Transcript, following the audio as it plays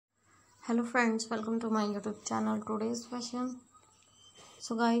Hello friends, welcome to my YouTube channel. Today's fashion.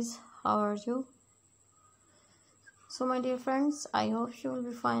 So guys, how are you? So my dear friends, I hope you will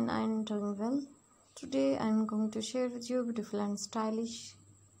be fine and doing well. Today I am going to share with you beautiful and stylish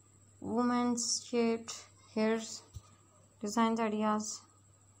women's shaped hairs designs ideas.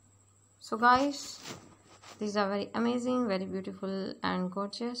 So guys, these are very amazing, very beautiful and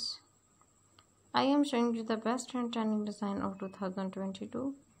gorgeous. I am showing you the best and trending design of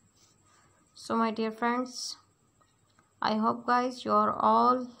 2022. So my dear friends, I hope guys you are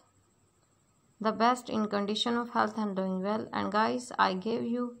all the best in condition of health and doing well. And guys, I gave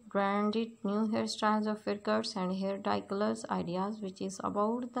you branded new hairstyles of haircuts and hair dye colors ideas, which is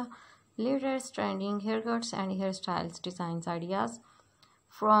about the latest trending haircuts and hairstyles designs ideas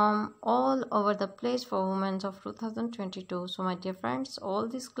from all over the place for women of 2022. So my dear friends, all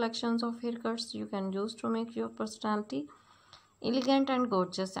these collections of haircuts you can use to make your personality elegant and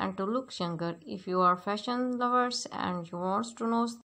gorgeous and to look younger. If you are fashion lovers and you want to know